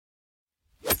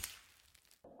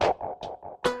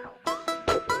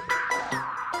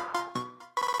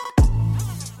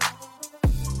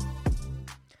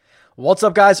What's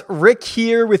up, guys? Rick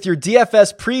here with your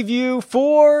DFS preview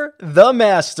for the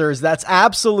Masters. That's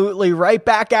absolutely right.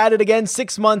 Back at it again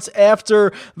 6 months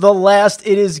after the last.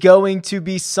 It is going to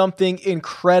be something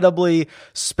incredibly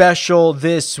special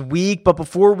this week. But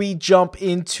before we jump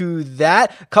into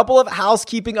that, a couple of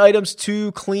housekeeping items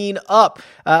to clean up.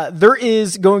 There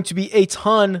is going to be a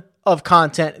ton of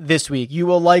content this week. You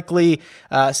will likely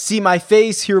see my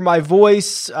face, hear my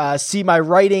voice, see my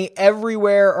writing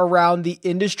everywhere around the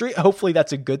industry. Hopefully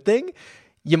that's a good thing.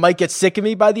 You might get sick of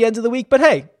me by the end of the week, but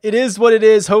hey, it is what it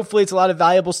is. Hopefully it's a lot of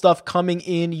valuable stuff coming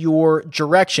in your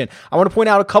direction. I want to point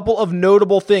out a couple of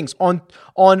notable things. On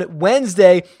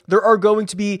Wednesday, there are going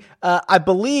to be, I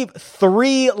believe,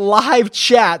 3 live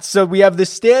chats. So we have the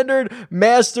standard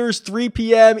Masters 3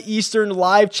 p.m. Eastern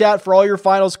live chat for all your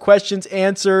finals, questions,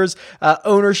 answers,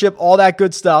 ownership, all that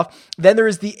good stuff. Then there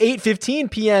is the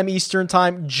 8:15 p.m. Eastern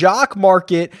time Jock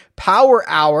Market Power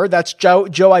Hour. That's Joe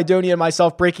Idonia and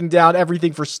myself breaking down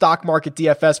everything for stock market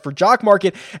DFS for Jock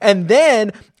Market. And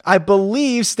then I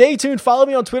believe, stay tuned, follow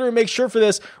me on Twitter and make sure for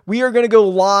this, we are going to go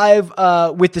live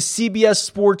with the CBS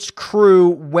Sports crew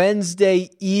Wednesday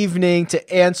evening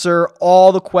to answer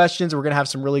all the questions. We're going to have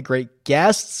some really great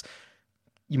guests.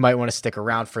 You might want to stick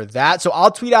around for that. So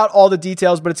I'll tweet out all the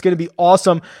details, but it's going to be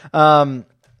awesome.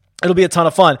 It'll be a ton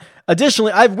of fun.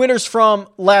 Additionally, I have winners from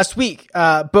last week.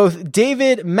 Both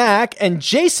David Mack and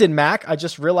Jason Mack. I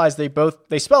just realized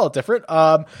they spell it different.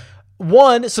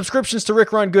 Won subscriptions to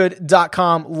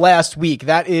rickrungood.com last week.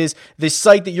 That is the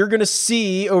site that you're going to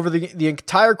see over the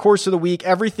entire course of the week.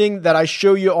 Everything that I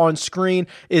show you on screen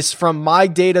is from my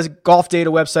golf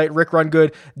data website,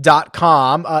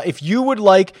 rickrungood.com. If you would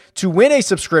like to win a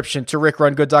subscription to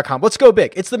rickrungood.com, let's go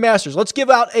big. It's the Masters. Let's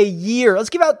give out a year. Let's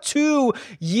give out 2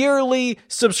 yearly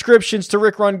subscriptions to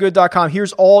rickrungood.com.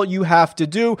 Here's all you have to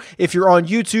do. If you're on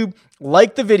YouTube,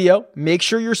 like the video, make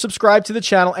sure you're subscribed to the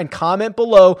channel, and comment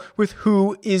below with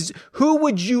who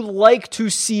would you like to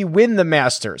see win the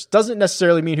Masters. Doesn't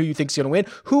necessarily mean who you think is going to win.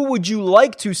 Who would you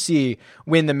like to see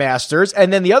win the Masters?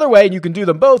 And then the other way, and you can do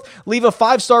them both, leave a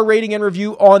 5-star rating and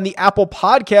review on the Apple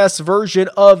Podcasts version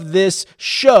of this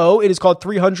show. It is called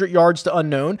 300 Yards to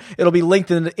Unknown. It'll be linked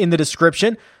in the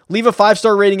description. Leave a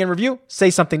 5-star rating and review.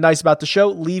 Say something nice about the show.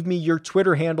 Leave me your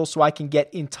Twitter handle so I can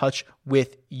get in touch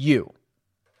with you.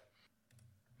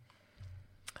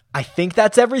 I think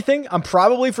that's everything. I'm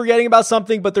probably forgetting about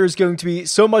something, but there's going to be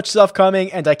so much stuff coming,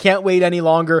 and I can't wait any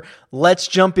longer. Let's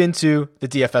jump into the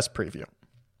DFS preview.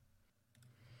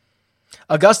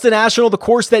 Augusta National, the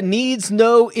course that needs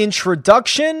no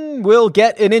introduction, will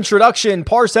get an introduction.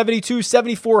 Par 72,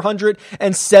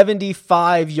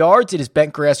 7,475 yards. It is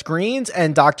bent grass greens,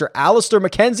 and Dr. Alistair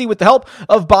McKenzie, with the help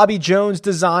of Bobby Jones,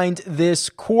 designed this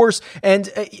course. And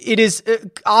it is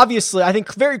obviously, I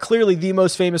think very clearly, the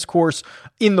most famous course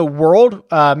in the world.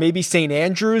 Maybe St.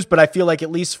 Andrews, but I feel like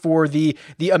at least for the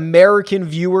American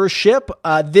viewership,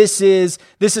 this is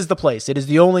the place. It is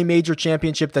the only major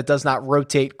championship that does not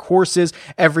rotate courses.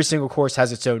 Every single course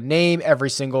has its own name. Every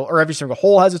single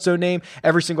hole has its own name.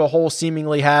 Every single hole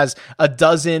seemingly has a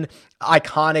dozen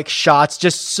iconic shots.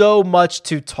 Just so much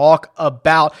to talk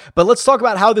about. But let's talk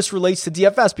about how this relates to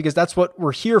DFS, because that's what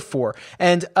we're here for.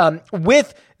 And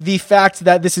with the fact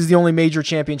that this is the only major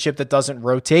championship that doesn't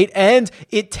rotate, and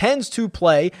it tends to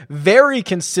play very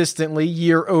consistently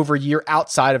year over year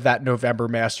outside of that November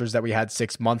Masters that we had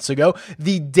 6 months ago,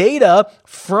 the data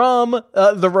from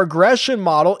the regression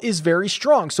model is very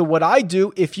strong. So what I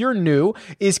do, if you're new,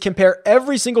 is compare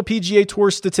every single PGA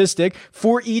Tour statistic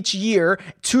for each year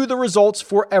to the results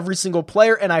for every single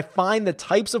player, and I find the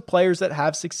types of players that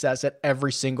have success at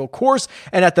every single course.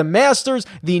 And at the Masters,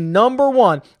 the number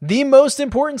one, the most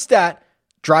important stat,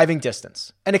 driving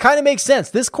distance. And it kind of makes sense.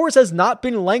 This course has not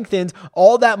been lengthened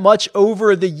all that much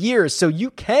over the years. So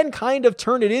you can kind of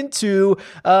turn it into,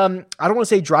 I don't want to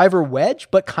say driver wedge,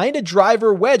 but kind of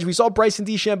driver wedge. We saw Bryson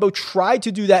DeChambeau try to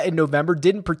do that in November.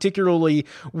 Didn't particularly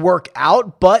work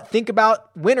out, but think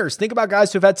about winners. Think about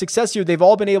guys who have had success here. They've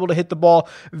all been able to hit the ball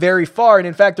very far. And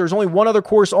in fact, there's only one other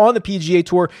course on the PGA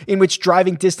Tour in which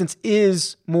driving distance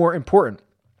is more important.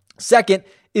 Second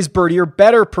is birdie or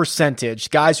better percentage.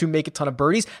 Guys who make a ton of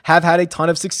birdies have had a ton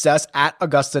of success at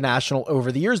Augusta National over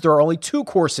the years. There are only 2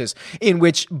 courses in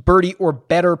which birdie or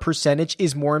better percentage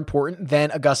is more important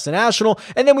than Augusta National.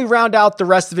 And then we round out the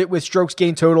rest of it with strokes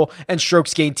gained total and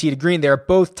strokes gained tee to green. They are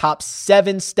both top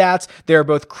 7 stats. They are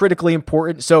both critically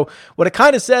important. So what it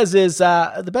kind of says is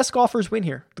the best golfers win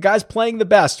here. The guys playing the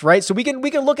best, right? So we can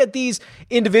look at these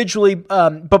individually.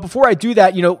 But before I do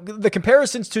that, the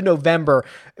comparisons to November,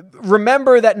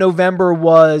 remember that November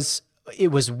was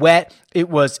It was wet. It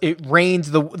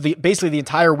rained basically the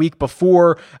entire week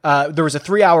before. There was a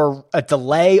 3-hour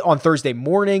delay on Thursday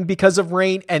morning because of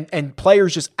rain, and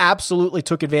players just absolutely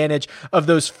took advantage of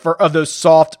those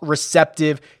soft,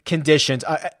 receptive conditions.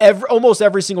 Almost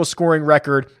every single scoring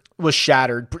record was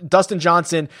shattered. Dustin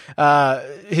Johnson,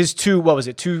 his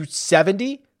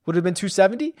 270? Would have been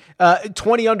 270,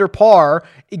 20 under par.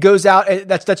 It goes out.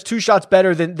 That's 2 shots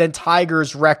better than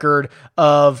Tiger's record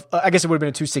of, I guess it would have been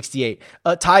a 268.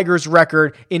 Tiger's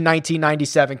record in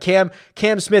 1997.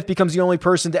 Cam Smith becomes the only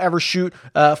person to ever shoot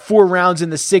 4 rounds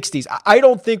in the 60s. I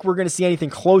don't think we're going to see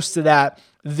anything close to that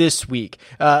this week.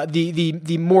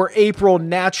 The more April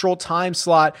natural time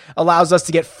slot allows us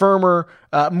to get firmer,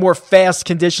 more fast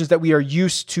conditions that we are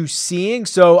used to seeing.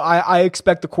 So I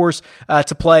expect the course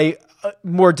to play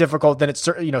more difficult than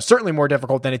certainly more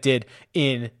difficult than it did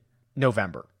in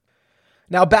November.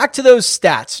 Now back to those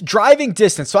stats, driving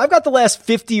distance. So I've got the last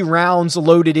 50 rounds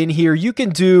loaded in here. You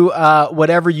can do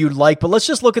whatever you'd like, but let's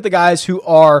just look at the guys who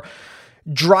are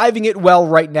driving it well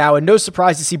right now. And no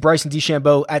surprise to see Bryson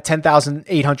DeChambeau at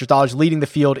 $10,800 leading the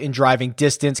field in driving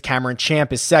distance. Cameron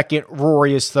Champ is second.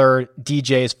 Rory is third.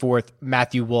 DJ is fourth.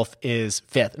 Matthew Wolff is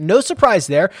fifth. No surprise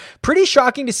there. Pretty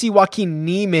shocking to see Joaquin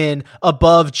Niemann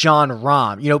above Jon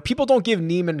Rahm. People don't give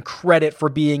Niemann credit for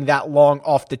being that long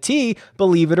off the tee.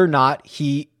 Believe it or not,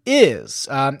 he is.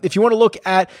 If you want to look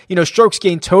at, strokes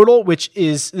gained total, this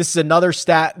is another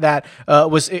stat that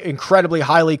was incredibly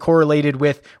highly correlated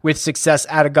with success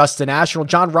at Augusta National.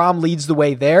 Jon Rahm leads the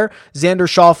way there. Xander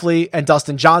Schauffele and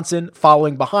Dustin Johnson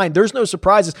following behind. There's no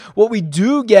surprises. What we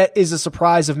do get is a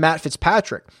surprise of Matt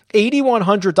Fitzpatrick.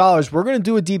 $8,100. We're going to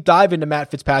do a deep dive into Matt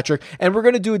Fitzpatrick, and we're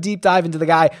going to do a deep dive into the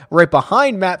guy right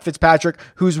behind Matt Fitzpatrick,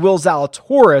 who's Will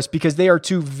Zalatoris, because they are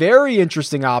 2 very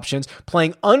interesting options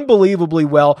playing unbelievably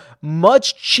well,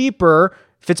 much cheaper.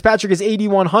 Fitzpatrick is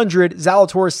 $8,100,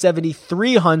 Zalatoris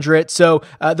 $7,300. So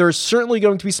there's certainly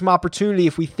going to be some opportunity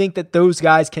if we think that those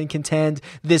guys can contend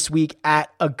this week at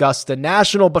Augusta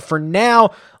National. But for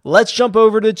now, let's jump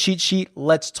over to the cheat sheet.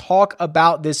 Let's talk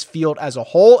about this field as a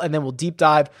whole, and then we'll deep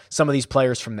dive some of these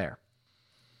players from there.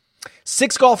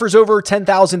 6 golfers over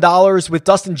 $10,000 with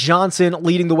Dustin Johnson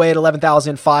leading the way at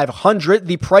 $11,500.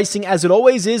 The pricing, as it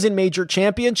always is in major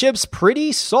championships,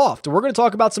 pretty soft. We're going to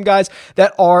talk about some guys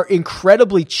that are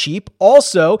incredibly cheap.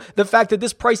 Also, the fact that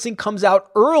this pricing comes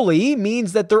out early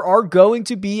means that there are going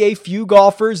to be a few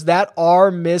golfers that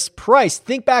are mispriced.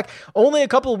 Think back only a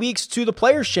couple of weeks to the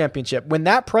Players' Championship. When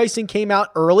that pricing came out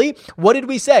early, what did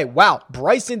we say? Wow,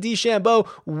 Bryson DeChambeau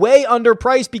way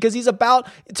underpriced because he's about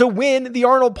to win the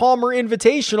Arnold Palmer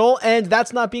Invitational, and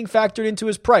that's not being factored into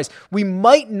his price. We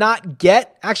might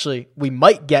get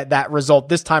that result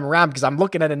this time around because I'm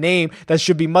looking at a name that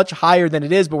should be much higher than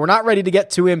it is, but we're not ready to get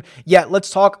to him yet. Let's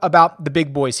talk about the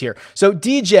big boys here. So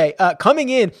DJ coming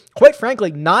in, quite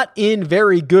frankly, not in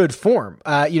very good form.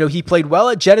 He played well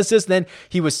at Genesis, then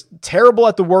he was terrible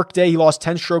at the Workday. He lost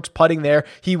 10 strokes putting there.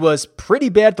 He was pretty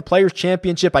bad at the Players'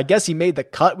 Championship. I guess he made the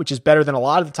cut, which is better than a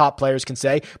lot of the top players can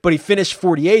say, but he finished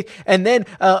 48th, and then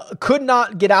could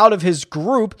not get out of his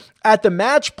group at the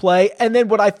match play. And then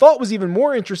what I thought was even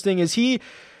more interesting is he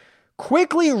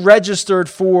quickly registered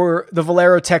for the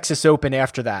Valero Texas Open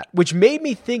after that, which made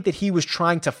me think that he was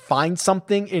trying to find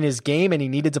something in his game and he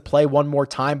needed to play one more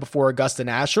time before Augusta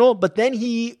National, but then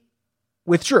he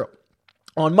withdrew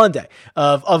on Monday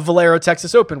of Valero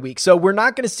Texas Open week. So we're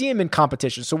not going to see him in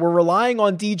competition. So we're relying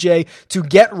on DJ to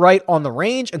get right on the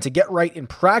range and to get right in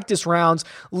practice rounds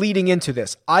leading into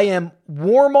this. I am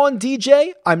warm on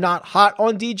DJ. I'm not hot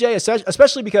on DJ,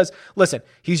 especially because, listen,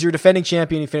 he's your defending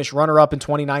champion. He finished runner-up in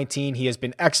 2019. He has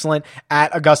been excellent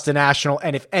at Augusta National.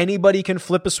 And if anybody can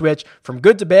flip a switch from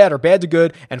good to bad or bad to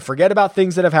good and forget about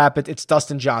things that have happened, it's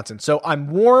Dustin Johnson. So I'm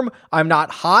warm. I'm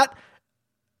not hot,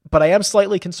 but I am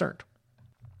slightly concerned.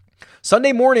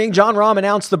 Sunday morning, Jon Rahm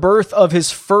announced the birth of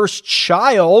his first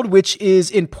child, which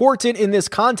is important in this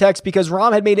context because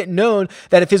Rahm had made it known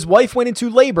that if his wife went into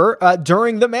labor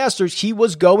during the Masters, he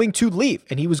was going to leave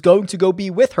and he was going to go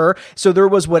be with her. So there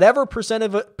was whatever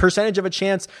percentage of a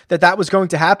chance that was going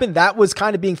to happen. That was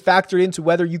kind of being factored into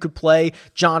whether you could play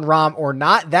Jon Rahm or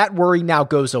not. That worry now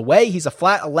goes away. He's a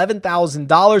flat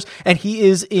 $11,000 and he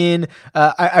is in,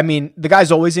 the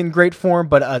guy's always in great form,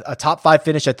 but a top 5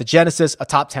 finish at the Genesis, a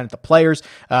top 10 at the players,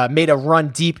 made a run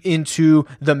deep into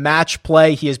the match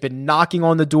play. He has been knocking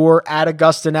on the door at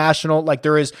Augusta National. Like,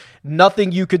 there is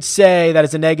nothing you could say that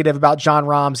is a negative about Jon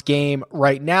Rahm's game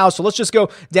right now. So let's just go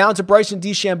down to Bryson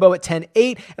DeChambeau at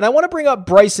 10-8. And I want to bring up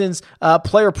Bryson's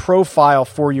player profile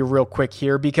for you real quick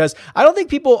here, because I don't think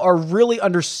people are really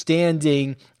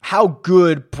understanding how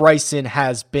good Bryson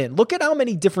has been. Look at how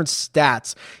many different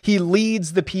stats he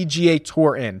leads the PGA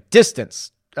Tour in.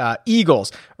 Distance,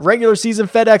 eagles, regular season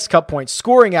FedEx Cup points,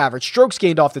 scoring average, strokes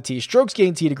gained off the tee, strokes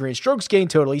gained tee to green, strokes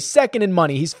gained total. He's second in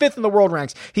money. He's fifth in the world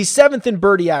ranks. He's seventh in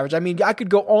birdie average. I mean, I could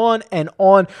go on and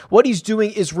on. What he's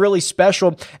doing is really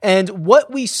special. And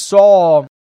what we saw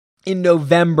in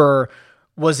November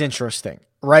was interesting,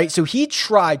 right? So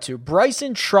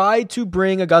Bryson tried to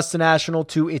bring Augusta National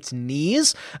to its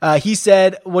knees. He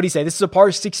said, what'd he say? This is a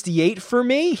par 68 for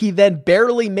me. He then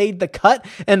barely made the cut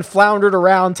and floundered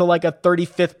around to like a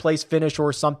 35th place finish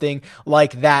or something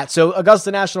like that. So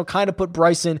Augusta National kind of put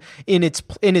Bryson in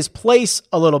his place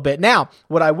a little bit. Now,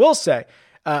 what I will say,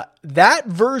 that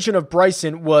version of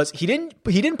Bryson was, he didn't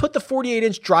put the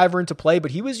 48-inch driver into play, but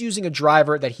he was using a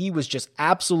driver that he was just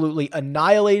absolutely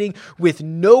annihilating with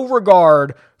no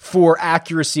regard for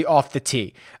accuracy off the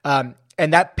tee. And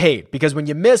that paid, because when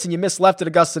you miss left at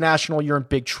Augusta National, you're in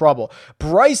big trouble.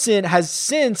 Bryson has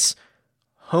since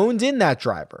honed in that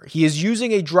driver. He is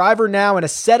using a driver now and a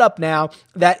setup now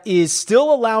that is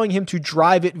still allowing him to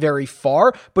drive it very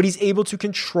far, but he's able to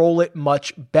control it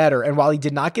much better. And while he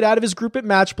did not get out of his group at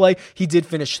match play, he did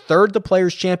finish third the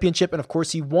Players Championship. And of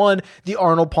course, he won the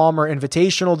Arnold Palmer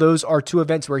Invitational. Those are two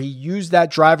events where he used that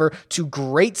driver to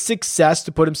great success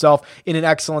to put himself in an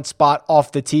excellent spot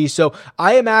off the tee. So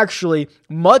I am actually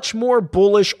much more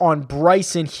bullish on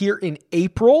Bryson here in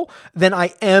April than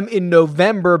I am in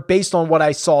November, based on what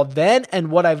I saw then and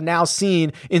what I've now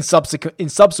seen in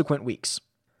subsequent weeks.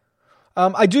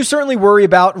 I do certainly worry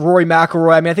about Rory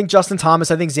McIlroy. I mean, I think Justin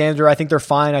Thomas, I think Xander, I think they're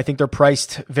fine. I think they're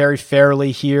priced very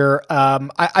fairly here.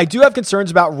 I do have concerns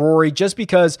about Rory just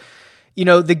because,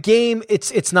 the game,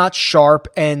 it's not sharp,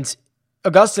 and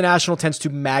Augusta National tends to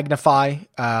magnify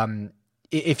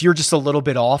if you're just a little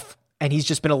bit off. And he's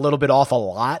just been a little bit off a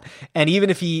lot. And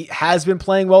even if he has been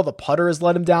playing well, the putter has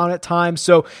let him down at times.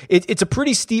 So it's a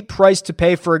pretty steep price to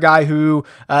pay for a guy who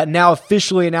now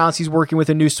officially announced he's working with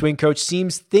a new swing coach.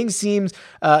 Things seem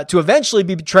to eventually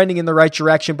be trending in the right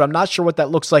direction, but I'm not sure what that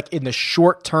looks like in the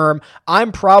short term.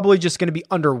 I'm probably just going to be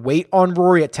underweight on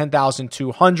Rory at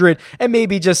 10,200 and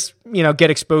maybe just,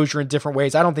 get exposure in different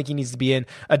ways. I don't think he needs to be in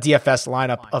a DFS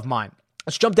lineup of mine.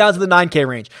 Let's jump down to the 9K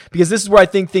range, because this is where I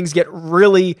think things get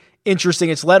really interesting.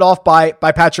 It's led off by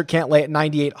Patrick Cantlay at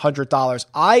 $9,800.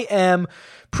 I am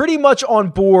pretty much on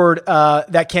board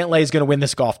that Cantlay is going to win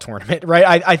this golf tournament,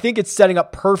 right? I think it's setting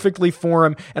up perfectly for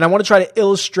him, and I want to try to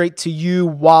illustrate to you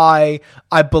why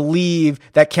I believe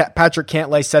that Patrick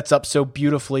Cantlay sets up so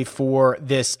beautifully for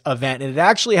this event. And it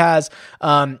actually has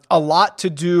a lot to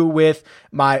do with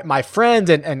my friend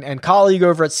and colleague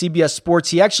over at CBS Sports.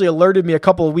 He actually alerted me a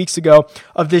couple of weeks ago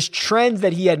of this trend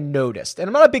that he had noticed. And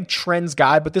I'm not a big trends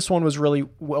guy, but this one was really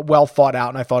well thought out,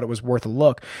 and I thought it was worth a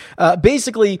look.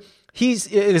 Basically,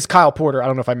 it is Kyle Porter. I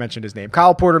don't know if I mentioned his name.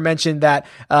 Kyle Porter mentioned that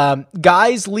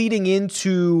guys leading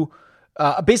into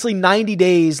basically 90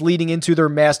 days leading into their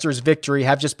Masters victory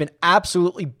have just been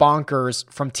absolutely bonkers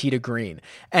from tee to green.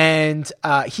 And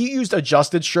he used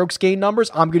adjusted strokes gain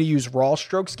numbers. I'm going to use raw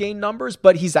strokes gain numbers,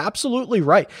 but he's absolutely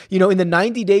right. In the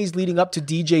 90 days leading up to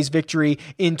DJ's victory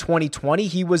in 2020,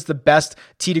 he was the best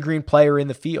tee to green player in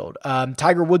the field.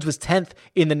 Tiger Woods was 10th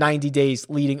in the 90 days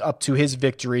leading up to his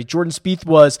victory. Jordan Spieth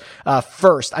was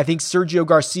first. I think Sergio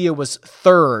Garcia was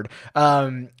third.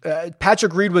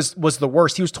 Patrick Reed was the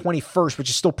worst. He was 21st, which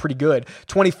is still pretty good.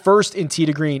 21st in tee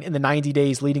to green in the 90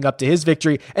 days leading up to his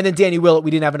victory. And then Danny Willett,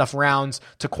 we didn't have enough rounds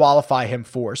to qualify him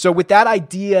for. So with that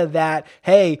idea that,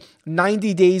 hey,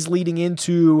 90 days leading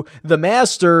into the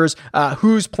Masters,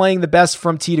 who's playing the best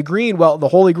from tee to green? Well, the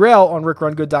Holy Grail on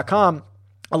rickrungood.com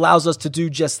allows us to do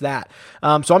just that.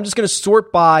 So I'm just going to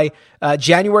sort by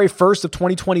January 1st of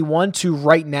 2021 to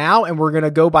right now, and we're going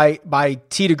to go by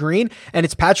tee to green, and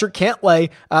it's Patrick Cantlay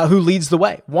who leads the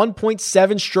way.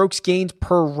 1.7 strokes gained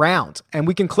per round, and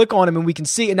we can click on him and we can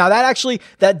see. And now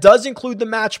that does include the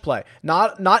match play.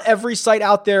 Not every site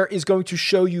out there is going to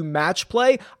show you match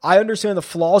play. I understand the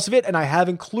flaws of it, and I have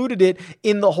included it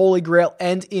in the Holy Grail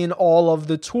and in all of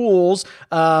the tools.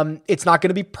 It's not going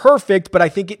to be perfect, but I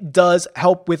think it does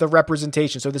help with a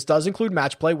representation. So this does include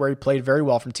match play, where he played very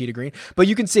well from tee to green, but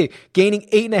you can see gaining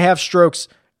 8.5 strokes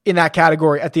in that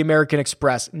category at the American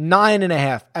Express,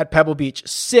 9.5 at Pebble Beach,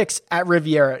 6 at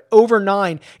Riviera, over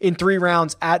 9 in 3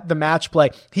 rounds at the match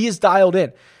play. He is dialed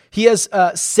in. He has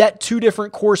set 2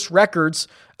 different course records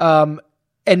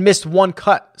and missed 1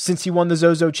 cut since he won the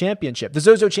Zozo Championship. The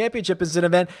Zozo Championship is an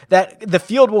event that the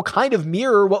field will kind of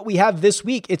mirror what we have this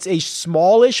week. It's a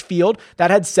smallish field that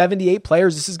had 78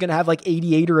 players. This is going to have like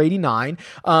 88 or 89.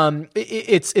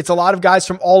 It's a lot of guys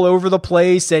from all over the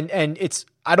place, and it's,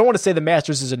 I don't want to say the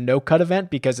Masters is a no-cut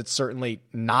event because it's certainly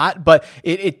not, but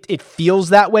it feels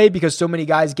that way because so many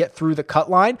guys get through the cut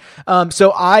line.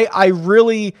 So I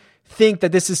really think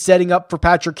that this is setting up for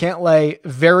Patrick Cantlay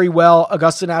very well.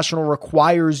 Augusta National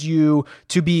requires you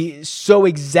to be so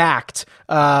exact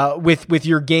with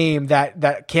your game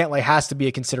that Cantlay has to be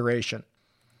a consideration.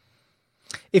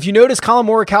 If you notice, Colin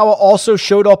Morikawa also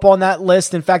showed up on that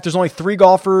list. In fact, there's only 3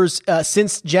 golfers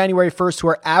since January 1st who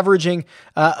are averaging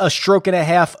a stroke and a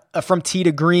half from tee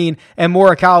to green, and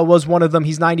Morikawa was one of them.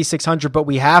 He's 9,600, but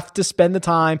we have to spend the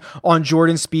time on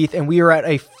Jordan Spieth, and we are at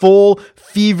a full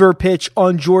fever pitch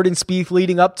on Jordan Spieth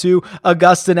leading up to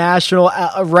Augusta National.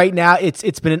 Right now,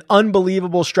 it's been an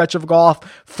unbelievable stretch of golf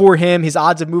for him. His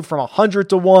odds have moved from 100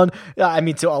 to 1,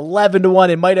 to 11 to 1.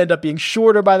 It might end up being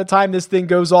shorter by the time this thing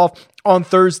goes off on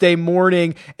Thursday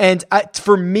morning. And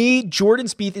for me, Jordan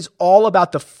Spieth is all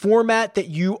about the format that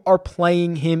you are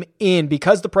playing him in.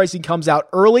 Because the pricing comes out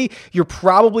early, you're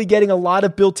probably getting a lot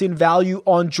of built-in value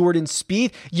on Jordan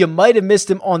Spieth. You might have missed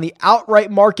him on the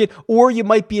outright market, or you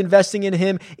might be investing in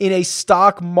him in a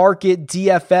stock market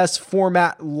DFS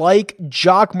format like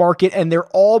Jock Market, and they're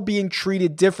all being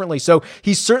treated differently. So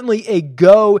he's certainly a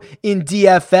go in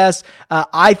DFS.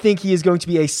 I think he is going to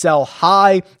be a sell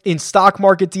high in stock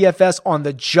market DFS on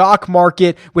the Jock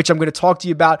Market, which I'm going to talk to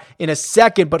you about in a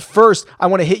second. But first, I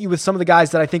want to hit you with some of the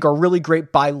guys that I think are really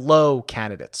great buy low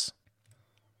candidates.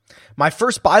 My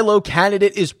first buy low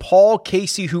candidate is Paul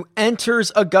Casey, who enters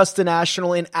Augusta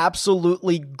National in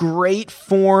absolutely great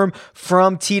form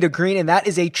from tee to green, and that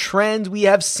is a trend we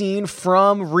have seen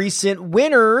from recent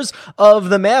winners of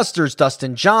the Masters.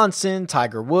 Dustin Johnson,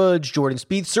 Tiger Woods, Jordan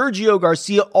Spieth, Sergio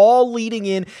Garcia, all leading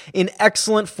in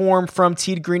excellent form from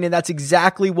tee to green, and that's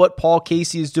exactly what Paul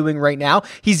Casey is doing right now.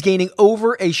 He's gaining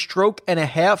over a stroke and a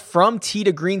half from tee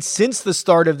to green since the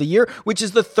start of the year, which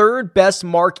is the 3rd best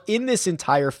mark in this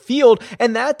entire field.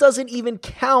 And that doesn't even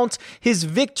count his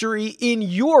victory in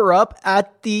Europe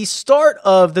at the start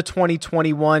of the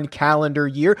 2021 calendar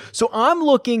year. So I'm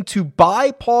looking to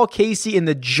buy Paul Casey in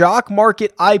the Jock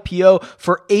Market IPO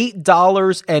for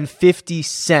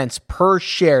 $8.50 per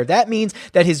share. That means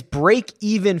that his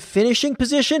break-even finishing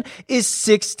position is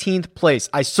 16th place.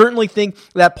 I certainly think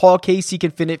that Paul Casey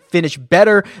can finish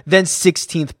better than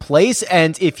 16th place.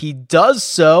 And if he does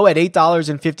so at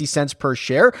 $8.50 per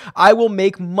share, I will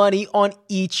make money on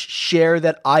each share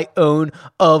that I own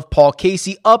of Paul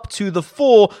Casey, up to the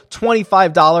full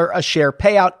 $25 a share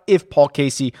payout if Paul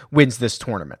Casey wins this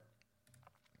tournament.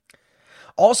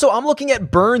 Also, I'm looking at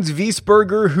Burns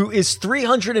Wiesberger, who is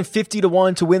 350 to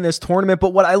 1 to win this tournament.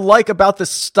 But what I like about the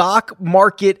stock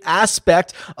market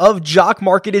aspect of Jock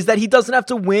Market is that he doesn't have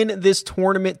to win this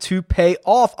tournament to pay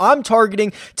off. I'm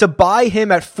targeting to buy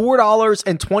him at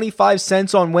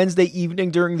 $4.25 on Wednesday evening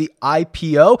during the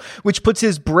IPO, which puts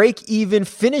his break-even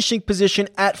finishing position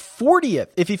at 40th.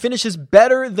 If he finishes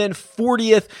better than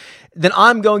 40th, then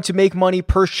I'm going to make money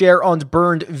per share on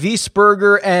Bernd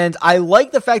Wiesberger. And I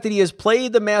like the fact that he has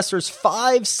played the Masters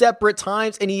 5 separate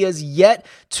times and he has yet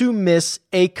to miss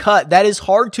a cut. That is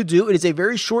hard to do. It is a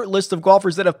very short list of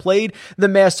golfers that have played the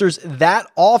Masters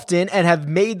that often and have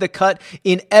made the cut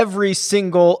in every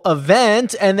single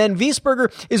event. And then Wiesberger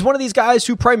is one of these guys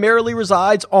who primarily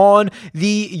resides on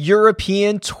the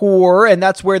European Tour, and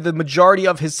that's where the majority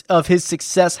of his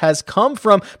success has come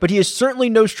from. But he is certainly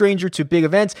no stranger to big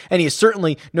events, and he is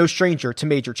certainly no stranger to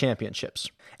major championships.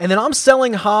 And then I'm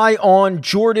selling high on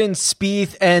Jordan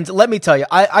Spieth. And let me tell you,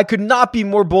 I could not be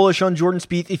more bullish on Jordan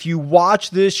Spieth. If you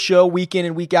watch this show week in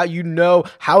and week out, you know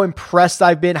how impressed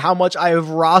I've been, how much I have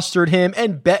rostered him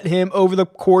and bet him over the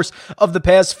course of the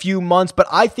past few months. But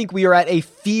I think we are at a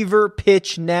fever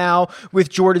pitch now with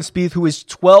Jordan Spieth, who is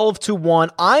 12 to 1.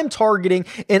 I'm targeting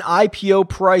an IPO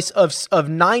price of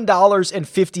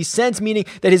 $9.50, meaning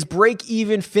that his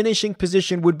break-even finishing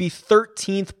position would be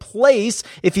 13th place.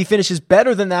 If he finishes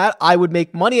better than that, I would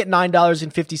make money at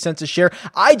 $9.50 a share.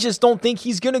 I just don't think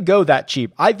he's going to go that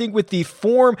cheap. I think with the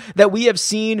form that we have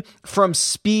seen from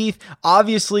Spieth,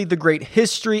 obviously the great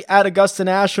history at Augusta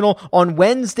National, on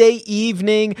Wednesday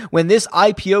evening when this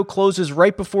IPO closes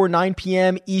right before 9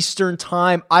 p.m. Eastern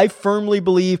time, I firmly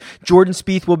believe Jordan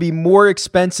Spieth will be more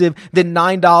expensive than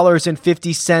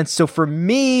 $9.50. So for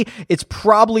me, it's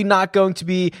probably not going to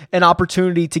be an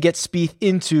opportunity to get Spieth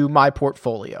into my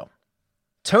portfolio.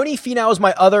 Tony Finau is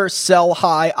my other sell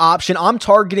high option. I'm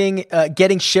targeting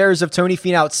getting shares of Tony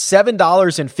Finau at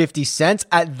 $7.50.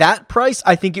 At that price,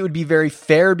 I think it would be very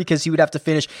fair because he would have to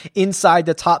finish inside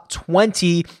the top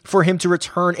 20 for him to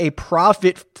return a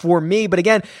profit for me. But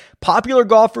again, popular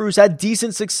golfer who's had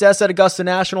decent success at Augusta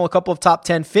National, a couple of top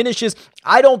 10 finishes.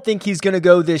 I don't think he's going to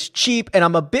go this cheap, and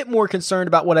I'm a bit more concerned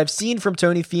about what I've seen from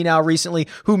Tony Finau recently,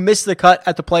 who missed the cut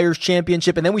at the Players'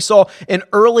 Championship. And then we saw an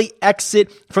early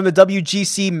exit from the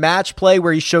WGC match play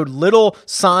where he showed little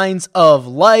signs of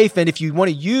life. And if you want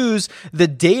to use the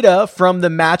data from the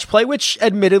match play, which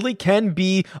admittedly can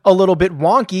be a little bit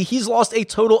wonky, he's lost a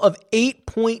total of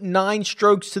 8.9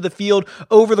 strokes to the field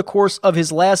over the course of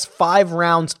his last 5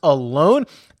 rounds alone.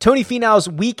 Tony Finau's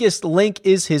weakest link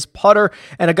is his putter,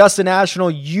 and Augusta National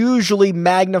usually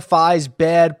magnifies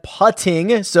bad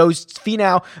putting. So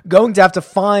Finau going to have to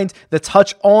find the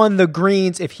touch on the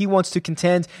greens if he wants to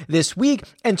contend this week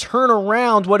and turn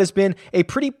around what has been a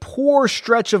pretty poor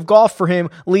stretch of golf for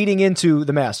him leading into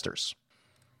the Masters.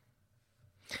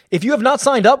 If you have not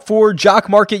signed up for Jock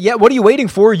Market yet, what are you waiting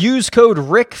for? Use code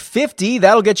RICK50.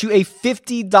 That'll get you a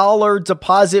 $50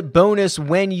 deposit bonus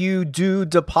when you do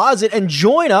deposit. And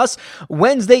join us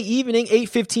Wednesday evening,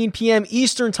 8:15 p.m.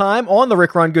 Eastern Time on the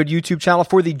Rick Run Good YouTube channel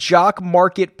for the Jock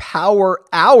Market Power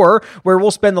Hour, where we'll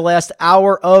spend the last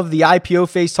hour of the IPO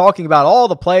phase talking about all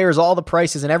the players, all the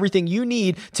prices, and everything you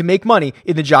need to make money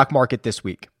in the Jock Market this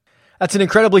week. That's an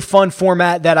incredibly fun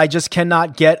format that I just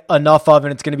cannot get enough of,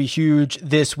 and it's going to be huge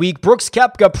this week. Brooks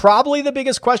Koepka, probably the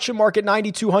biggest question mark at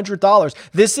 $9,200.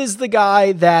 This is the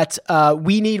guy that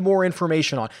we need more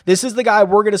information on. This is the guy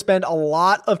we're going to spend a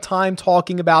lot of time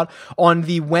talking about on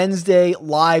the Wednesday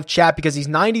live chat because he's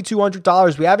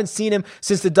 $9,200. We haven't seen him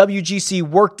since the WGC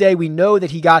workday. We know that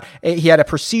he had a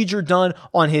procedure done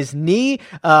on his knee.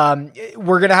 We're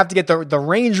going to have to get the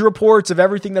range reports of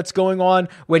everything that's going on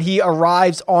when he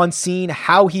arrives on scene,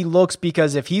 how he looks,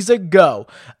 because if he's a go,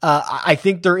 I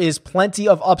think there is plenty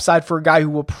of upside for a guy who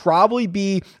will probably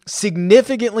be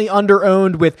significantly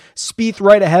under-owned with Spieth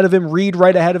right ahead of him, Reed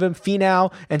right ahead of him,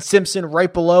 Finau and Simpson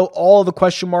right below, all the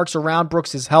question marks around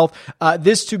Brooks' health.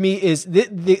 This to me is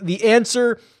the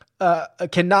answer.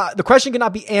 The question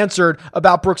cannot be answered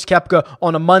about Brooks Koepka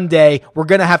on a Monday. We're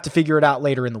going to have to figure it out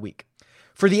later in the week.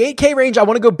 For the 8K range, I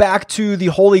want to go back to the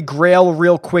Holy Grail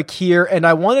real quick here, and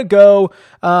I want to go,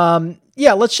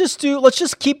 let's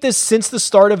just keep this since the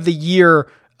start of the year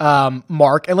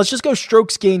mark, and let's just go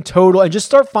strokes gained total and just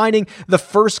start finding the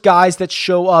first guys that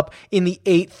show up in the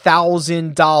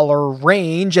 $8,000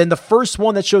 range. And the first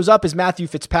one that shows up is Matt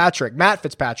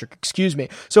Fitzpatrick, excuse me.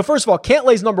 So first of all,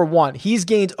 Cantlay's number one. He's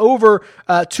gained over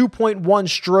 2.1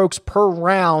 strokes per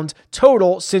round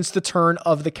total since the turn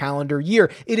of the calendar year.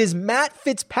 It is Matt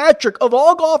Fitzpatrick of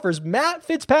all golfers. Matt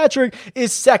Fitzpatrick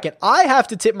is second. I have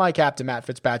to tip my cap to Matt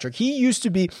Fitzpatrick. He used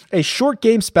to be a short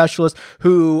game specialist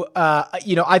who,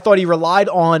 I thought he relied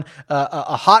on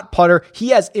a hot putter. He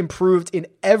has improved in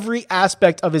every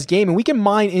aspect of his game, and we can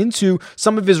mine into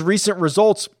some of his recent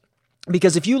results.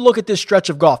 Because if you look at this stretch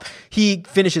of golf, he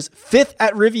finishes 5th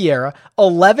at Riviera,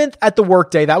 11th at the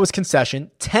Workday, that was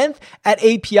concession, 10th at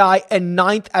API, and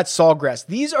 9th at Sawgrass.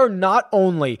 These are not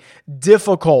only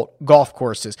difficult golf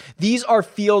courses, these are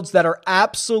fields that are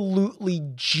absolutely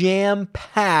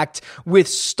jam-packed with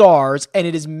stars, and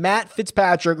it is Matt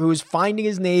Fitzpatrick who is finding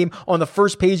his name on the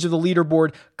first page of the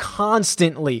leaderboard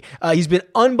constantly. He's been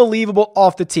unbelievable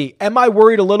off the tee. Am I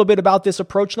worried a little bit about this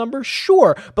approach number?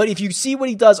 Sure, but if you see what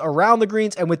he does around the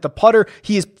greens and with the putter,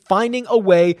 he is finding a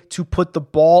way to put the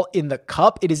ball in the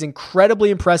cup. It is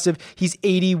incredibly impressive. He's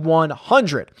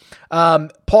 8,100.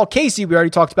 Paul Casey, we already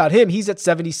talked about him. He's at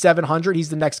 7,700. He's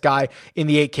the next guy in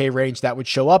the 8K range that would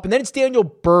show up. And then it's Daniel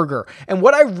Berger. And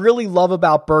what I really love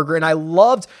about Berger, and I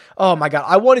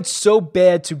wanted so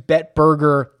bad to bet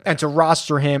Berger and to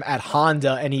roster him at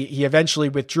Honda, and he eventually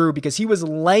withdrew because he was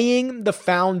laying the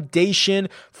foundation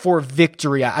for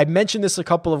victory. I mentioned this a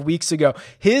couple of weeks ago.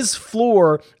 His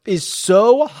floor is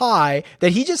so high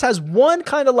that he just has one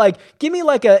kind of give me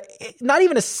not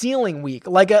even a ceiling week,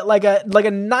 like a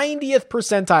 90th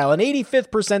percentile, an 85th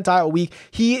percentile week.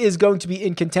 He is going to be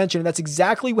in contention, and that's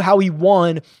exactly how he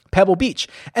won Pebble Beach.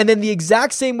 And then the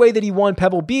exact same way that he won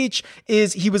Pebble Beach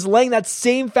is he was laying that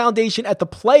same foundation at the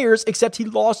Players, except he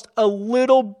lost a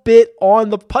little bit on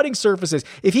the putting surfaces.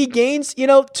 If he gains,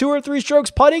 2 or 3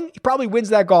 strokes putting, he probably wins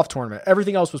that golf tournament.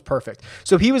 Everything else was perfect.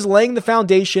 So he was laying the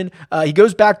foundation. He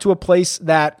goes back to a place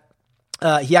that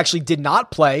He actually did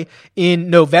not play in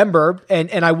November,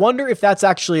 and I wonder if that's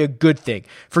actually a good thing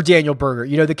for Daniel Berger.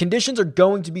 You know, the conditions are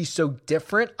going to be so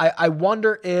different. I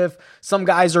wonder if some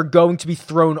guys are going to be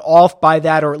thrown off by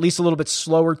that, or at least a little bit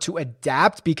slower to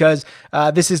adapt, because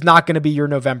this is not going to be your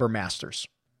November Masters.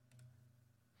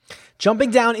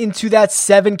 Jumping down into that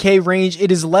 7K range,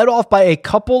 it is led off by a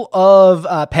couple of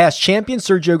past champions,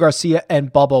 Sergio Garcia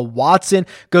and Bubba Watson.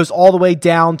 Goes all the way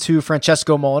down to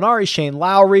Francesco Molinari, Shane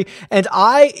Lowry. And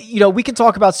we can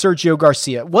talk about Sergio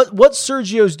Garcia. What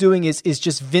Sergio's doing is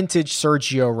just vintage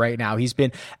Sergio right now. He's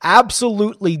been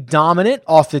absolutely dominant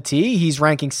off the tee. He's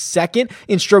ranking second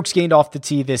in strokes gained off the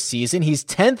tee this season. He's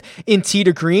 10th in tee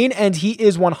to green, and he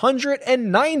is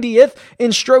 190th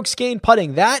in strokes gained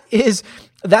putting.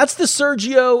 That's the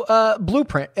Sergio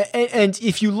blueprint. And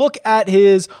if you look at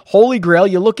his holy grail,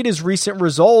 you look at his recent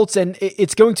results, and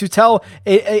it's going to tell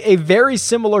a very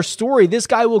similar story. This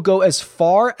guy will go as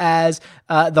far as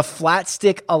the flat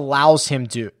stick allows him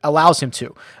to.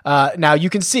 Now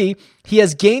you can see he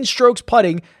has gained strokes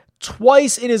putting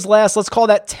twice in his last, let's call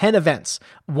that 10 events.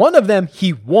 One of them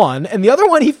he won, and the other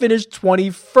one he finished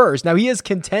 21st. Now he has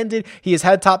contended, he has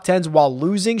had top 10s while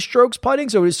losing strokes putting,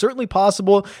 so it is certainly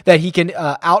possible that he can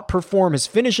outperform his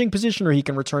finishing position, or he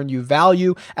can return you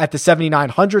value at the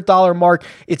 $7,900 mark.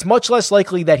 It's much less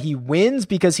likely that he wins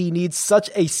because he needs such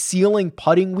a ceiling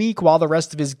putting week while the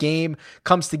rest of his game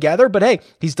comes together. But hey,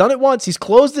 he's done it once. He's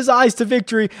closed his eyes to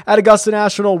victory at Augusta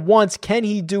National once. Can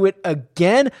he do it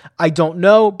again? I don't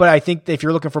know, but I think that if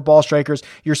you're looking for ball strikers,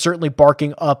 you're certainly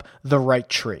barking up the right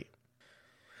tree.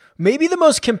 Maybe the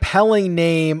most compelling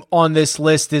name on this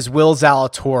list is Will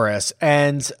Zalatoris,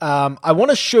 and I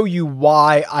want to show you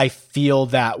why I feel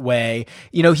that way.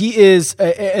 You know, he is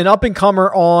an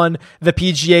up-and-comer on the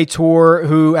PGA Tour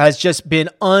who has just been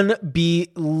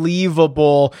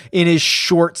unbelievable in his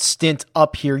short stint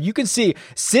up here. You can see,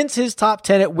 since his top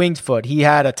 10 at Winged Foot, he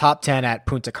had a top 10 at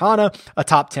Punta Cana, a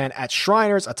top 10 at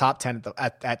Shriners, a top 10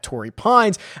 at Torrey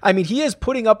Pines. I mean, he is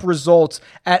putting up results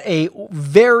at a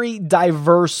very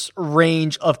diverse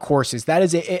range of courses. That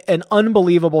is an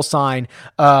unbelievable sign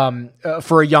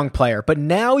for a young player. But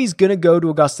now he's going to go to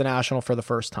Augusta National for the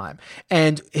first time.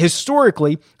 And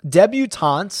historically,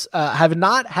 debutantes have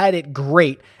not had it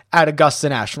great at Augusta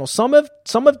National. Some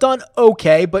have done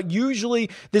okay, but usually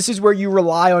this is where you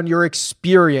rely on your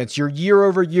experience, your year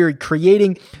over year,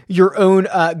 creating your own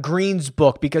greens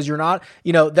book, because you're not,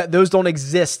 those don't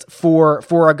exist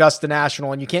for Augusta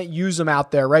National, and you can't use them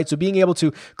out there, right? So being able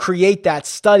to create that,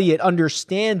 study it,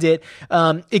 understand it,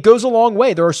 it goes a long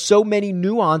way. There are so many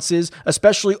nuances,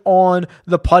 especially on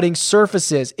the putting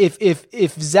surfaces. If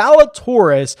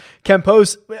Zalatoris can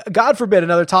post, God forbid,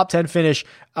 another top 10 finish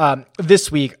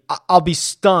this week, I'll be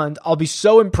stunned. I'll be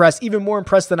so impressed, even more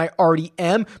impressed than I already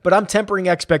am, but I'm tempering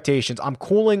expectations. I'm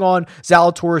cooling on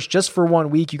Zalatoris just for 1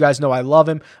 week. You guys know I love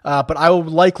him, but I will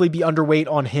likely be underweight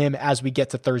on him as we get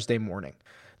to Thursday morning.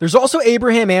 There's also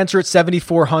Abraham Ancer at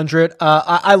 7,400.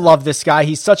 I love this guy.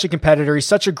 He's such a competitor. He's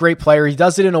such a great player. He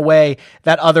does it in a way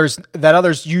that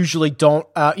others usually don't.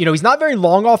 He's not very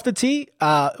long off the tee,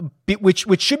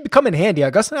 which should come in handy.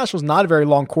 Augusta National is not a very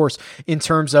long course in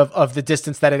terms of the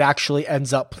distance that it actually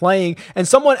ends up playing. And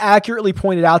someone accurately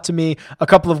pointed out to me a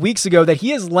couple of weeks ago that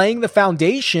he is laying the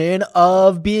foundation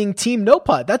of being Team No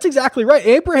Putt. That's exactly right.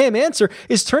 Abraham Ancer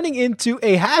is turning into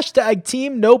a hashtag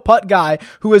Team No Putt guy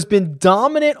who has been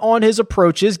dominant on his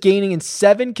approaches, gaining in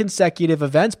 7 consecutive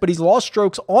events, but he's lost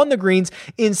strokes on the greens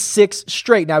in 6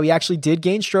 straight. Now, he actually did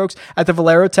gain strokes at the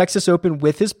Valero Texas Open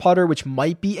with his putter, which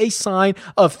might be a sign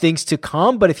of things to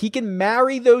come. But if he can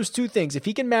marry those two things, if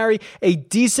he can marry a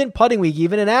decent putting week,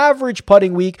 even an average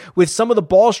putting week, with some of the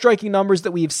ball striking numbers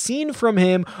that we've seen from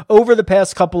him over the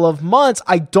past couple of months,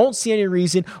 I don't see any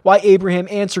reason why Abraham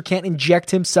Ancer can't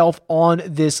inject himself on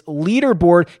this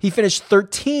leaderboard. He finished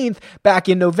 13th back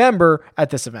in November at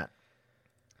this event.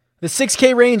 The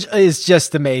 6K range is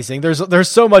just amazing. There's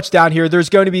so much down here. There's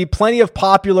going to be plenty of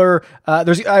popular.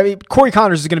 Corey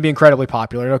Connors is going to be incredibly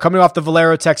popular. Coming off the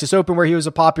Valero Texas Open, where he was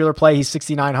a popular play, he's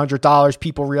 $6,900.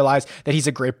 People realize that he's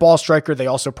a great ball striker. They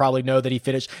also probably know that he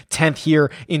finished 10th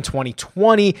here in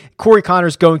 2020. Corey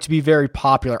Connors is going to be very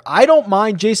popular. I don't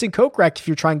mind Jason Kokrak if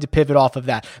you're trying to pivot off of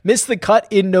that. Missed the cut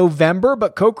in November,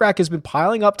 but Kokrak has been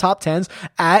piling up top 10s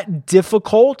at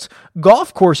difficult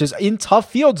golf courses in tough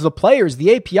fields. The Players,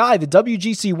 the API, by the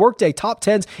WGC Workday top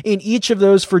 10s in each of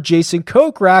those for Jason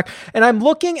Kokrak. And I'm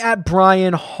looking at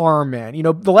Brian Harman.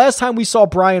 The last time we saw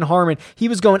Brian Harman, he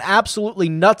was going absolutely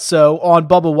nutso on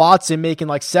Bubba Watson, making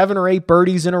like 7 or 8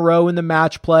 birdies in a row in the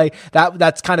match play.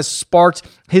 That's kind of sparked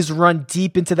his run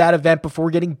deep into that event before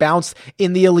getting bounced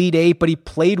in the Elite Eight, but he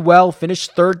played well,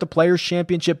 finished third at the Players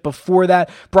Championship before that.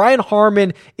 Brian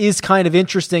Harman is kind of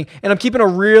interesting, and I'm keeping a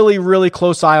really, really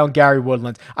close eye on Gary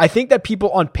Woodland. I think that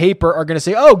people on paper are going to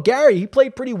say, oh, Gary, he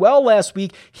played pretty well last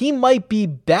week. He might be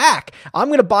back. I'm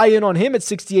going to buy in on him at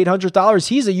 $6,800.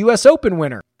 He's a U.S. Open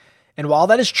winner. And while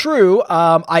that is true,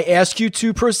 I ask you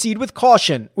to proceed with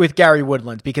caution with Gary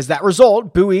Woodland, because that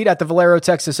result, buoyed at the Valero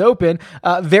Texas Open,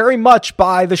 very much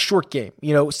by the short game.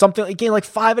 Something he gained like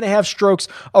 5.5 strokes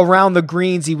around the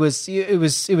greens. It was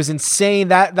insane.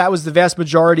 That was the vast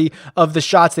majority of the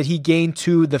shots that he gained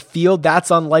to the field.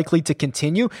 That's unlikely to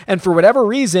continue. And for whatever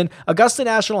reason, Augusta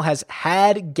National has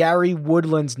had Gary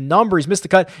Woodland's number. He's missed the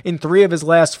cut in 3 of his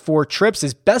last 4 trips.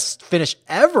 His best finish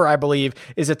ever, I believe,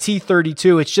 is a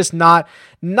T32. It's just not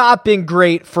been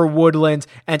great for Woodland,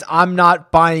 and I'm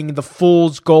not buying the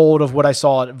fool's gold of what I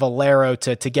saw at Valero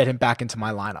to get him back into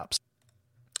my lineups.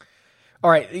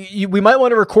 All right, we might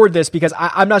want to record this because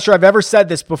I'm not sure I've ever said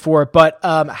this before, but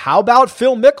how about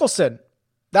Phil Mickelson?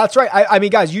 That's right. I mean,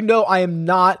 guys, I am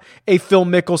not a Phil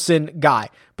Mickelson guy,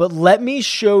 but let me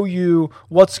show you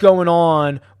what's going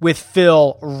on with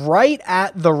Phil right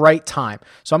at the right time.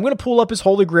 So I'm going to pull up his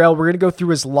Holy Grail. We're going to go through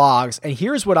his logs, and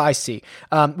here's what I see.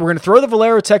 We're going to throw the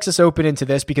Valero Texas Open into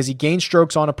this because he gained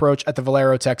strokes on approach at the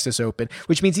Valero Texas Open,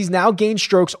 which means he's now gained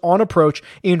strokes on approach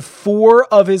in 4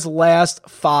 of his last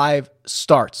 5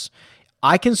 starts.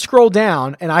 I can scroll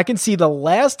down and I can see the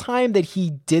last time that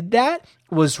he did that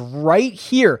was right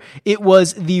here. It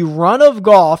was the run of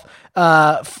golf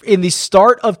in the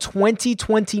start of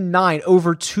 2029,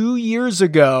 over 2 years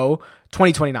ago.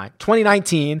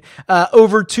 2019,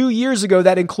 over 2 years ago,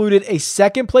 that included a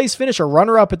second place finish, a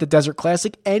runner-up at the Desert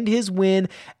Classic, and his win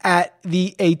at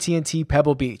the AT&T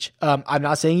Pebble Beach. I'm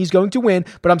not saying he's going to win,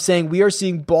 but I'm saying we are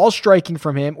seeing ball striking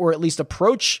from him, or at least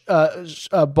approach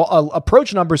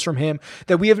numbers from him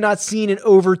that we have not seen in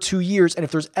over 2 years. And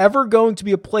if there's ever going to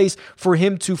be a place for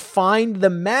him to find the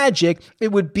magic,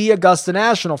 it would be Augusta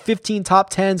National. 15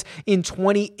 top 10s in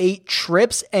 28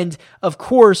 trips, and of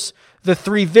course, the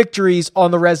 3 victories on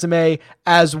the resume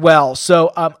as well.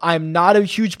 So I'm not a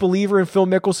huge believer in Phil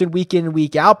Mickelson week in and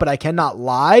week out, but I cannot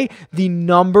lie. The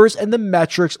numbers and the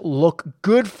metrics look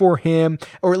good for him,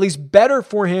 or at least better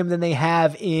for him than they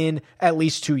have in at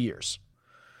least 2 years.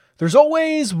 There's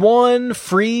always one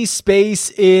free space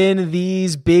in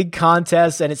these big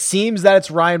contests, and it seems that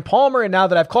it's Ryan Palmer, and now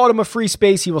that I've called him a free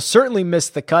space, he will certainly miss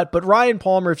the cut. But Ryan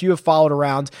Palmer, if you have followed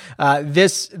around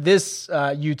this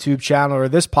YouTube channel or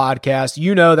this podcast,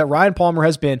 you know that Ryan Palmer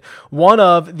has been one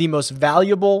of the most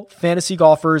valuable fantasy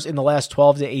golfers in the last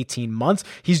 12 to 18 months.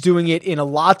 He's doing it in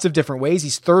lots of different ways.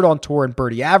 He's 3rd on tour in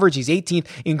birdie average. He's 18th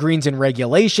in greens in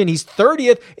regulation. He's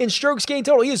 30th in strokes gained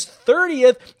total. He is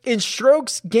 30th in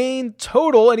strokes gained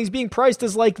total, and he's being priced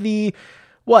as like the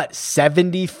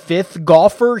 75th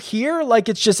golfer here. Like,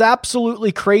 it's just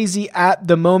absolutely crazy at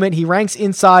the moment. He ranks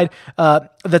inside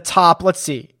the top, let's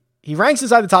see, he ranks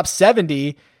inside the top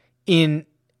 70 in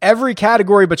every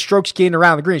category but strokes gained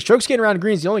around the green. Strokes gained around the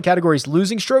green is the only category he's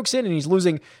losing strokes in, and he's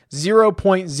losing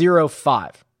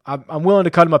 0.05. I'm willing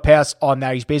to cut him a pass on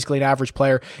that. He's basically an average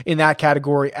player in that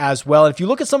category as well. And if you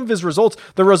look at some of his results,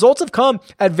 the results have come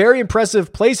at very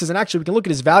impressive places. And actually, we can look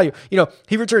at his value.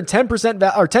 He returned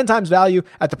 10% or 10 times value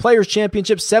at the Players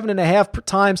Championship, 7.5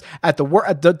 times at the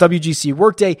WGC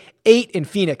Workday, 8 in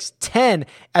Phoenix, 10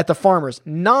 at the Farmers,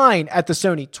 9 at the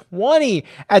Sony, 20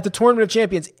 at the Tournament of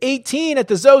Champions, 18 at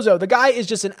the Zozo. The guy is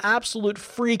just an absolute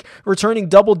freak, returning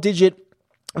double-digit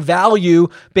value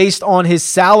based on his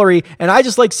salary, and I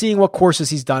just like seeing what courses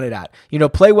he's done it at.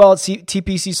 Play well at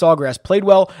TPC Sawgrass, played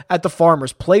well at the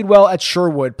Farmers, played well at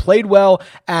Sherwood, played well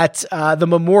at the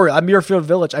Memorial, at Muirfield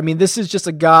Village. I mean, this is just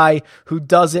a guy who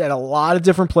does it at a lot of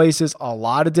different places, a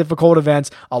lot of difficult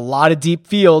events, a lot of deep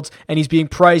fields, and he's being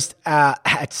priced at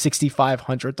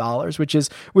 $6,500,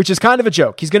 which is kind of a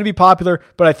joke. He's going to be popular,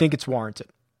 but I think it's warranted.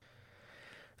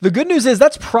 The good news is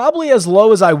that's probably as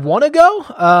low as I want to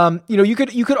go. You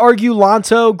could argue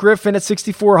Lonto Griffin at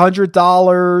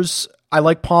 $6,400. I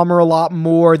like Palmer a lot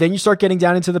more. Then you start getting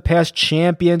down into the past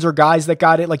champions or guys that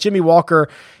got it. Like Jimmy Walker,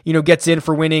 gets in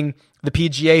for winning the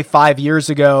PGA 5 years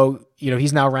ago.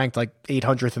 He's now ranked like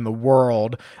 800th in the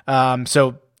world.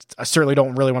 So I certainly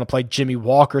don't really want to play Jimmy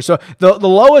Walker. So the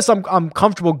lowest I'm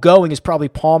comfortable going is probably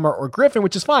Palmer or Griffin,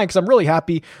 which is fine because I'm really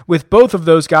happy with both of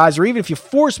those guys. Or even if you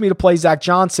force me to play Zach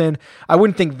Johnson, I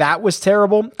wouldn't think that was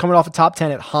terrible coming off a top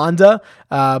 10 at Honda.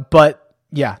 But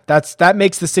yeah, that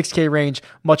makes the 6K range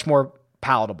much more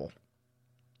palatable.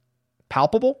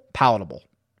 Palatable.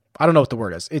 I don't know what the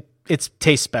word is. It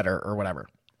tastes better or whatever.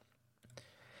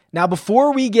 Now,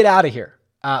 before we get out of here,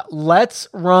 let's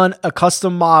run a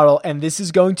custom model, and this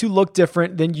is going to look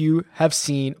different than you have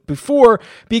seen before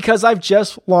because I've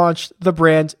just launched the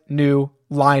brand new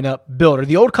lineup builder.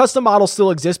 The old custom model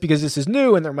still exists because this is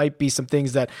new and there might be some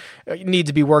things that need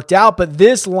to be worked out, but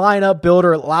this lineup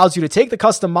builder allows you to take the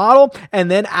custom model and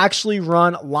then actually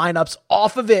run lineups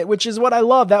off of it, which is what I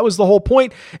love. That was the whole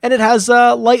point. And it has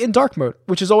light and dark mode,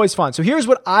 which is always fun. So here's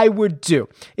what I would do.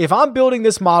 If I'm building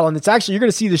this model, and it's actually, you're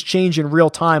going to see this change in real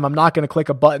time. I'm not going to click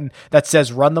a button that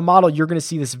says run the model. You're going to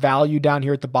see this value down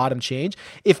here at the bottom change.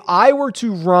 If I were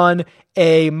to run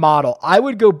a model, I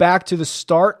would go back to the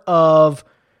start of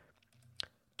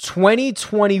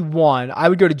 2021. I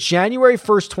would go to January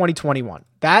 1st, 2021.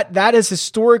 That has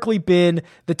historically been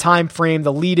the time frame,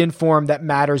 the lead-in form that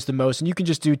matters the most. And you can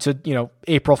just do to,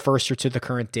 April 1st or to the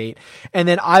current date. And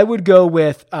then I would go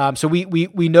with, so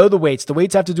we know the weights. The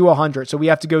weights have to do 100. So we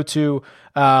have to go to,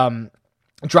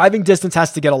 driving distance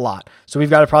has to get a lot. So we've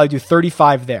got to probably do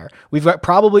 35 there. We've got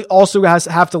probably also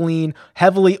have to lean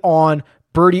heavily on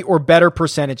birdie or better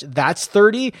percentage. That's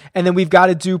 30. And then we've got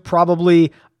to do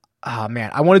probably,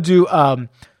 I want to do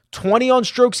 20 on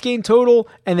strokes gained total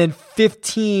and then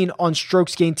 15 on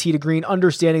strokes gained tee to green,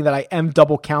 understanding that I am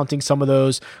double counting some of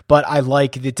those, but I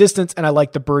like the distance and I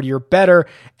like the birdie or better.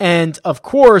 And of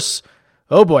course,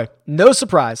 oh boy, no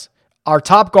surprise, our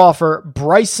top golfer,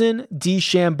 Bryson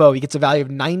DeChambeau, he gets a value of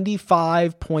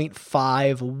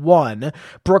 95.51.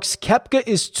 Brooks Koepka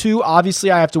is 2.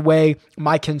 Obviously, I have to weigh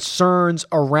my concerns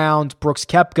around Brooks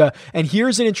Koepka. And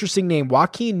here's an interesting name.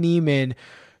 Joaquin Niemann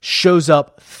shows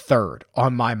up 3rd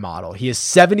on my model. He is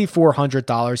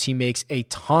 $7,400. He makes a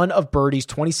ton of birdies,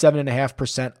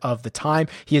 27.5% of the time.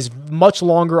 He is much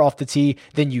longer off the tee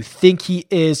than you think he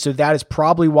is, so that is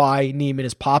probably why Niemann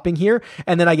is popping here.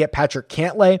 And then I get Patrick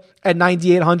Cantlay at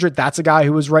 9,800. That's a guy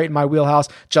who was right in my wheelhouse.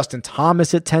 Justin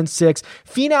Thomas at 10,600.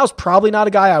 Finau's probably not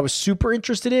a guy I was super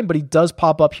interested in, but he does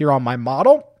pop up here on my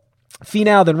model.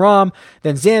 Finau, then Rahm,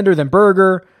 then Xander, then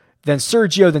Berger, then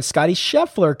Sergio, then Scotty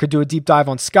Scheffler. Could do a deep dive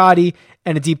on Scotty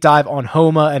and a deep dive on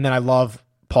Homa. And then I love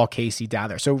Paul Casey down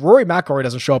there. So Rory McIlroy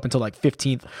doesn't show up until like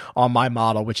 15th on my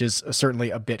model, which is certainly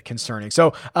a bit concerning.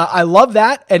 So I love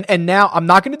that. And now I'm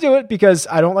not going to do it because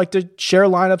I don't like to share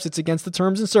lineups. It's against the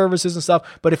terms and services and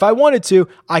stuff. But if I wanted to,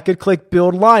 I could click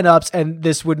build lineups and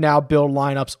this would now build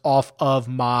lineups off of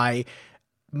my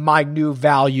new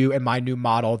value and my new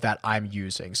model that I'm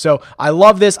using. So I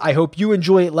love this. I hope you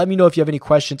enjoy it. Let me know if you have any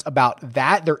questions about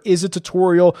that. There is a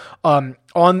tutorial on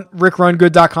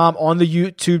rickrungood.com on the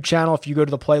YouTube channel. If you go to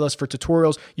the playlist for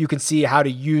tutorials, you can see how to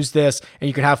use this and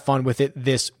you can have fun with it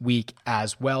this week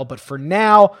as well. But for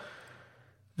now,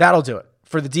 that'll do it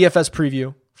for the DFS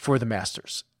preview for the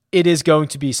Masters. It is going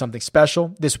to be something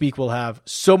special. This week we'll have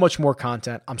so much more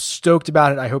content. I'm stoked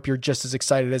about it. I hope you're just as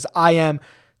excited as I am.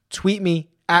 Tweet me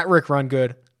at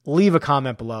RickRunGood. Leave a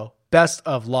comment below. Best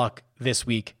of luck this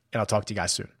week, and I'll talk to you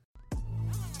guys soon.